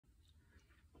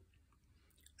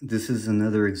This is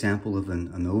another example of an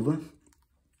ANOVA.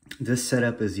 This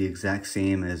setup is the exact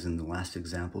same as in the last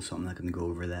example, so I'm not going to go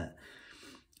over that.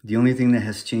 The only thing that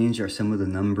has changed are some of the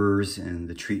numbers and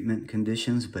the treatment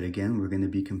conditions, but again, we're going to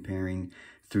be comparing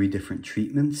 3 different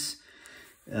treatments.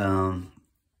 And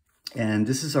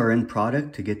this is our end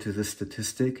product to get to this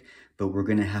statistic, but we're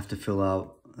going to have to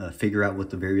figure out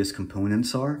what the various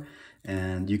components are.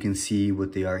 And you can see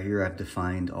what they are here. I've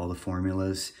defined all the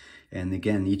formulas. And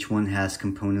again, each one has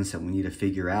components that we need to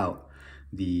figure out.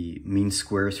 The mean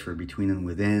squares for between and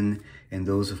within, and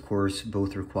those of course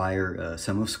both require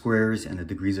sum of squares and the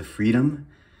degrees of freedom.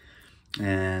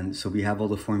 And so we have all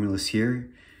the formulas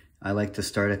here. I like to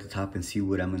start at the top and see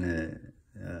what I'm gonna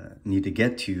need to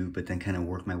get to, but then kind of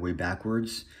work my way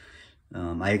backwards.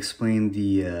 I explained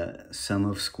the sum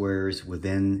of squares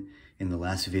within in the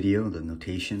last video, the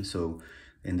notation. So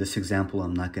in this example,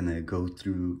 I'm not gonna go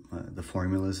through the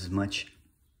formulas as much.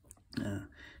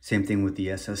 Same thing with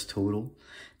the SS total.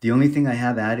 The only thing I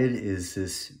have added is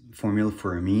this formula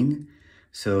for a mean.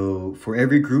 So for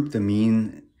every group, the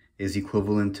mean is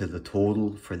equivalent to the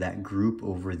total for that group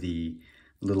over the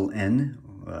little n,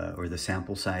 or the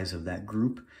sample size of that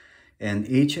group. And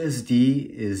HSD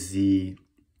is the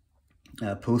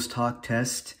post hoc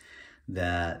test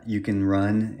that you can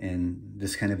run in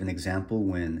this kind of an example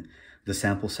when the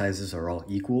sample sizes are all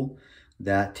equal.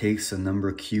 That takes a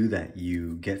number Q that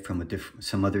you get from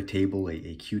some other table,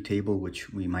 a Q table,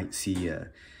 which we might see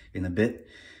in a bit,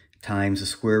 times the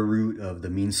square root of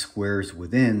the mean squares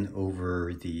within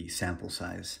over the sample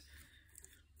size.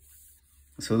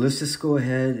 So let's just go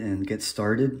ahead and get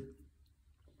started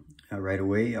right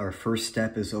away. Our first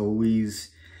step is always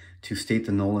to state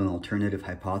the null and alternative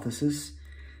hypothesis.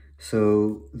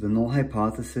 So the null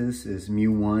hypothesis is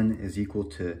mu1 is equal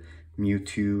to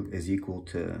mu2 is equal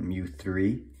to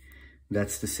mu3.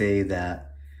 That's to say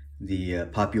that the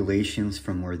populations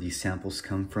from where these samples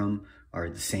come from are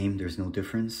the same, there's no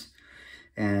difference.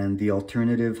 And the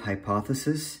alternative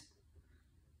hypothesis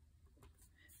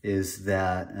is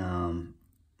that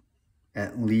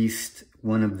at least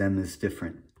one of them is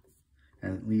different.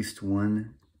 At least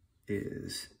one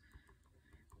is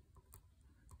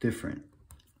different.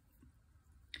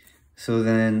 So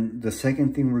then the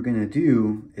second thing we're going to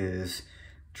do is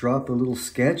drop a little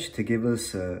sketch to give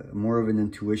us more of an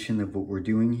intuition of what we're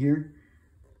doing here.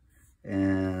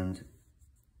 And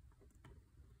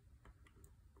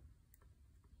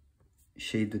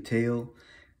shade the tail.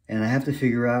 And I have to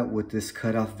figure out what this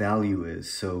cutoff value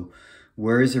is. So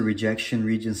where is the rejection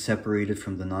region separated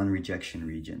from the non-rejection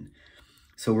region?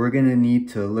 So we're going to need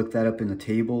to look that up in the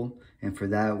table. And for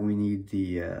that, we need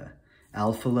the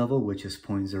alpha level, which is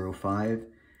 0.05,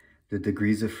 the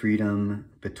degrees of freedom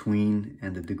between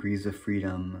and the degrees of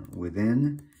freedom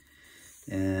within.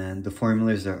 And the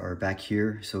formulas are back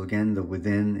here. So again, the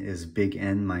within is big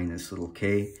N minus little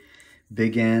k.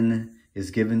 Big N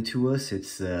is given to us.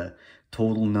 It's the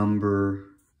total number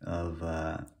of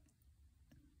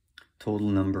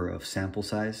sample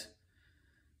size.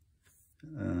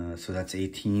 So that's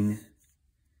 18.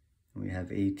 We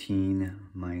have 18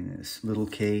 minus little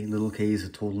k. Little k is the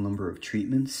total number of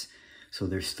treatments. So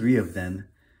there's 3 of them.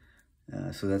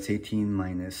 So that's 18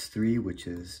 minus 3, which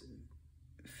is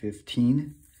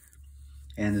 15.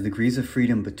 And the degrees of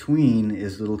freedom between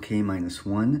is little k minus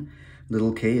 1.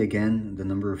 Little k, again, the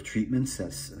number of treatments,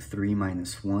 that's 3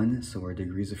 minus 1. So our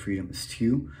degrees of freedom is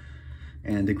 2.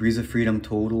 And degrees of freedom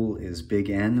total is big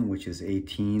N, which is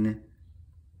 18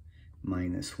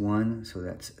 minus 1. So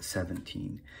that's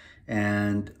 17.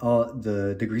 And all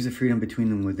the degrees of freedom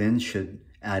between and within should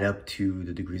add up to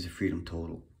the degrees of freedom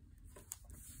total.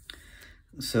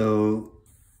 So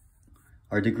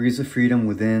our degrees of freedom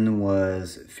within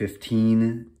was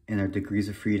 15 and our degrees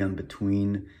of freedom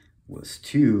between was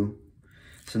 2.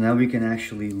 So now we can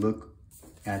actually look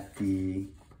at the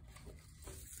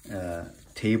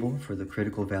table for the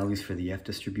critical values for the F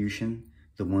distribution,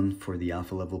 the one for the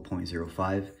alpha level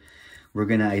 0.05. We're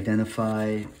going to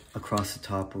identify across the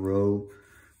top row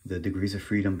the degrees of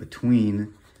freedom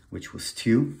between, which was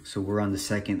 2. So we're on the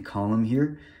second column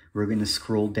here. We're going to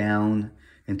scroll down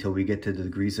until we get to the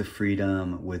degrees of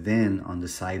freedom within on the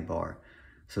sidebar.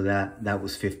 So that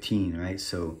was 15, right?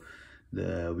 So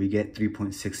we get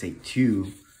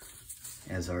 3.682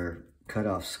 as our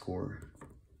cutoff score,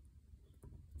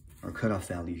 our cutoff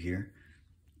value here.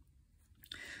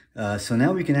 So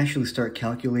now we can actually start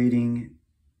calculating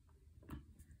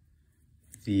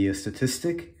the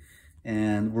statistic,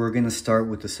 and we're going to start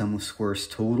with the sum of squares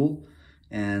total,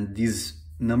 and these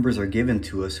numbers are given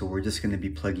to us, so we're just going to be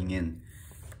plugging in.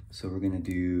 So we're going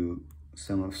to do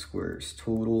sum of squares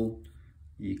total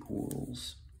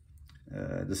equals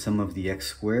the sum of the x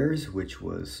squares, which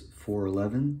was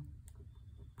 411,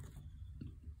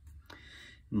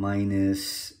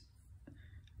 minus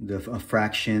a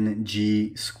fraction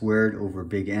g squared over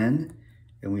big N.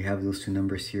 And we have those two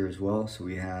numbers here as well. So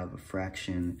we have a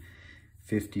fraction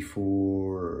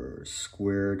 54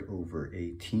 squared over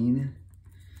 18.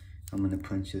 I'm going to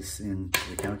punch this into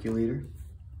the calculator.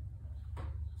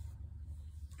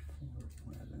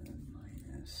 411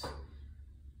 minus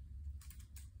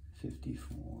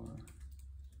 54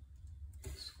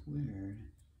 squared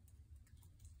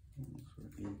over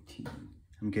 18.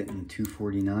 I'm getting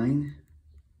 249.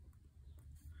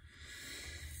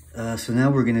 So now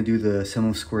we're going to do the sum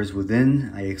of squares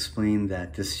within. I explained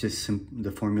that this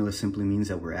the formula simply means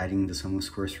that we're adding the sum of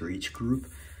squares for each group,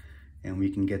 and we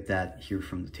can get that here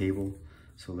from the table.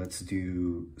 So let's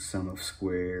do sum of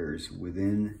squares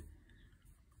within.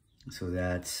 So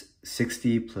that's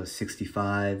 60 plus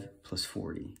 65 plus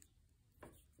 40.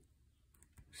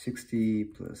 60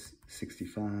 plus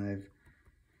 65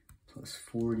 plus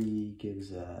 40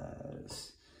 gives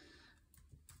us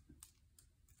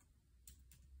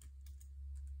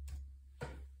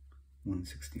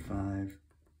 165.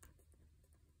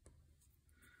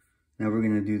 Now we're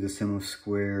going to do the sum of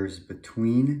squares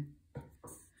between,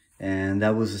 and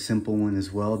that was a simple one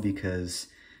as well, because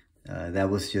that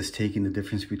was just taking the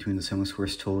difference between the sum of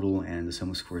squares total and the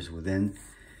sum of squares within.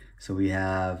 So we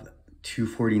have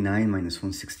 249 minus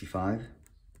 165.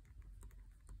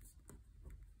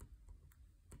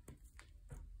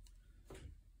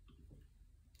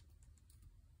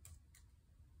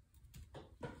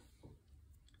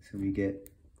 So we get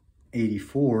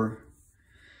 84.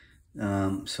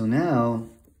 So now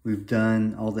we've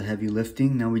done all the heavy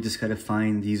lifting. Now we just got to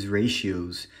find these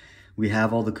ratios. We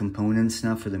have all the components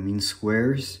now for the mean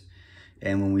squares.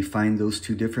 And when we find those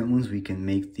two different ones, we can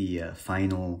make the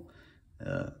final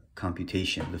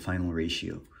computation, the final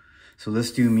ratio. So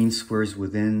let's do mean squares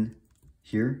within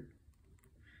here.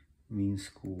 Mean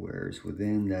squares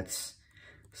within, that's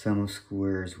sum of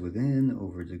squares within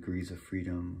over degrees of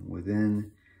freedom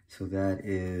within. So that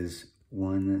is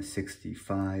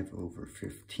 165 over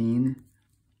 15.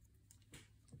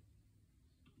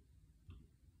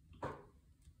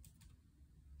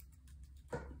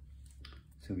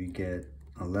 So we get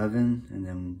 11, and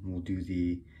then we'll do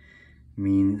the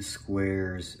mean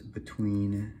squares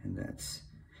between, and that's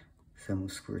sum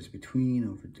of squares between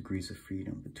over degrees of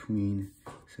freedom between.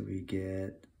 So we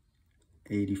get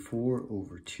 84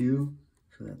 over 2,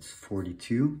 so that's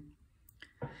 42.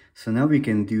 So now we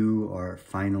can do our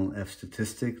final F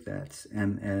statistic, that's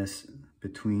MS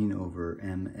between over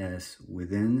MS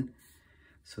within.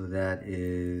 So that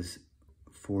is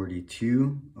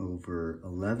 42 over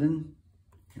 11,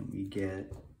 and we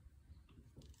get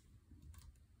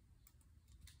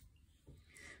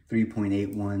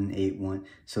 3.8181,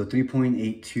 so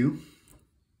 3.82.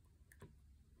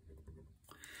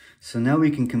 So now we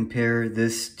can compare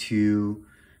this to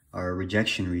our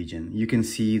rejection region. You can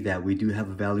see that we do have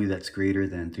a value that's greater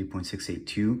than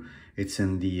 3.682. It's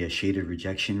in the shaded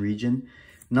rejection region.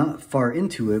 Not far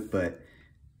into it, but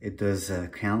it does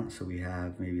count. So we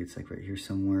have, maybe it's like right here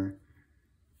somewhere.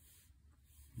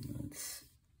 That's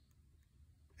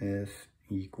F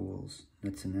equals,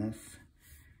 that's an F,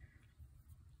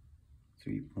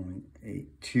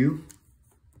 3.82.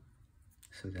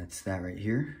 So that's that right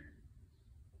here.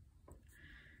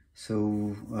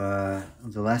 So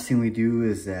the last thing we do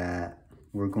is that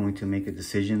we're going to make a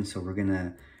decision. So we're going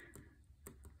to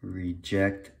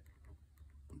reject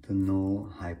the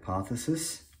null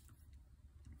hypothesis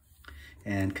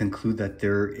and conclude that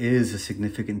there is a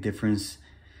significant difference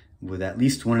with at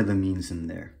least one of the means in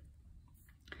there.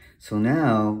 So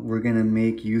now we're going to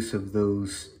make use of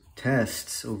those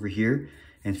tests over here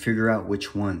and figure out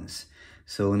which ones.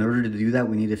 So in order to do that,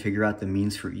 we need to figure out the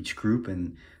means for each group,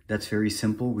 and that's very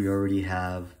simple. We already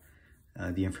have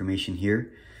the information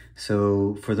here.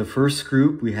 So for the first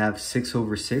group, we have 6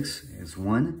 over 6 is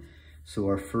 1. So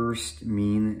our first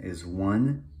mean is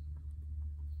 1.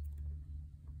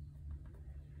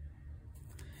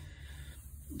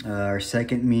 Our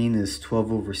second mean is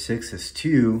 12 over 6 is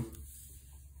 2.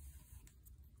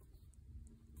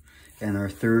 And our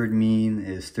third mean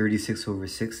is 36 over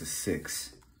 6 is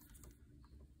 6.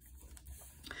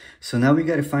 So now we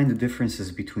got to find the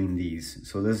differences between these.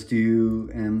 So let's do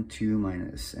M2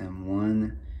 minus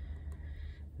M1,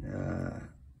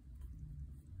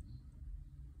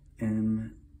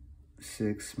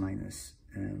 M6 minus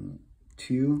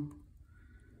M2,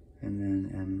 and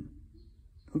then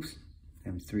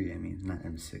M3, I mean, not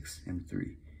M6,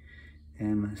 M3.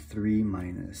 M3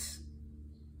 minus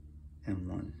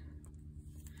M1.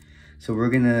 So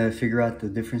we're gonna figure out the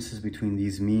differences between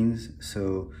these means.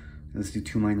 So let's do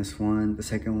 2 minus 1, the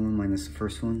second one minus the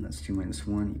first one. That's 2 minus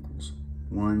 1 equals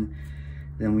 1.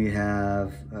 Then we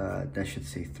have, that should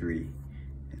say 3.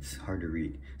 It's hard to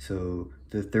read. So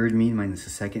the third mean minus the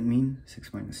second mean,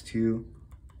 6 minus 2,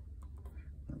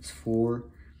 that's 4.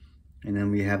 And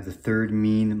then we have the third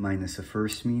mean minus the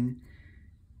first mean,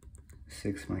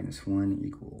 6 minus 1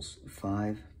 equals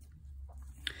 5.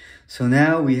 So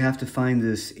now we have to find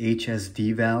this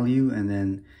HSD value and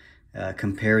then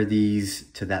compare these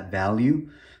to that value.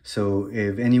 So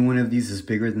if any one of these is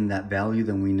bigger than that value,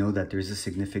 then we know that there's a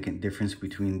significant difference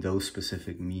between those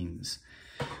specific means.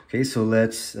 Okay, so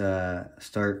let's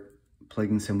start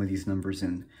plugging some of these numbers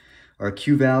in. Our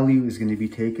Q value is going to be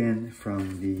taken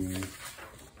from the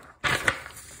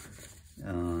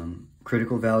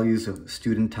critical values of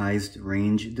studentized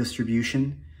range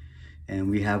distribution. And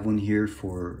we have one here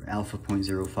for alpha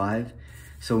 0.05.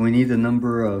 So we need the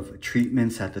number of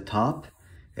treatments at the top.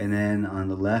 And then on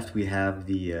the left, we have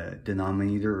the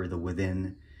denominator or the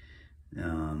within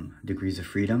degrees of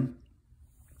freedom.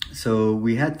 So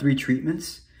we had 3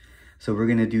 treatments. So we're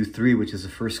going to do 3, which is the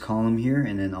first column here,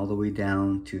 and then all the way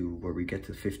down to where we get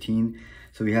to 15.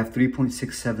 So we have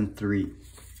 3.673.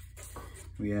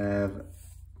 We're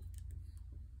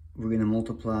going to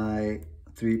multiply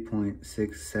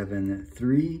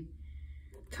 3.673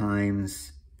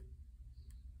 times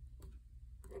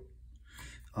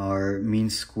our mean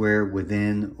square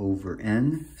within over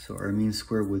n. So our mean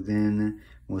square within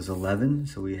was 11.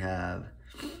 So we have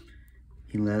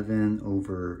 11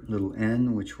 over little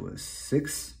n, which was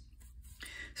 6.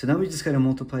 So now we just got to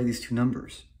multiply these two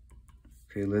numbers.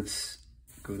 Okay, let's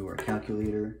go to our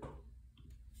calculator.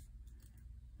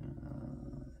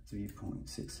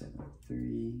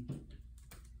 3.673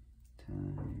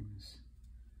 times,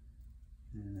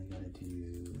 and I got to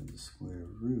do the square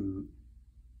root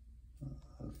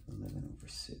of 11 over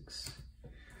 6.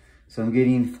 So I'm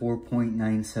getting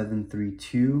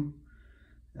 4.9732.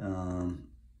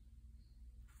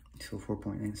 So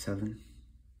 4.97.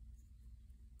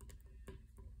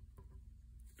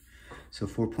 So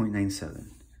 4.97.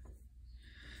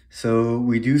 So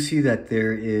we do see that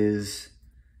there is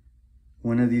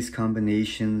one of these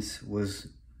combinations was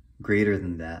greater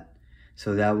than that.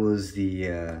 So that was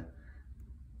the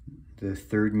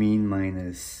third mean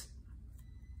minus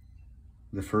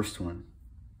the first one.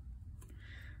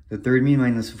 The third mean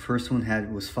minus the first one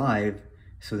was 5,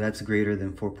 so that's greater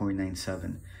than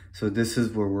 4.97. So this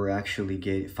is where we're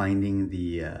actually finding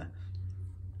the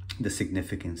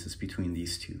significances between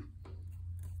these two.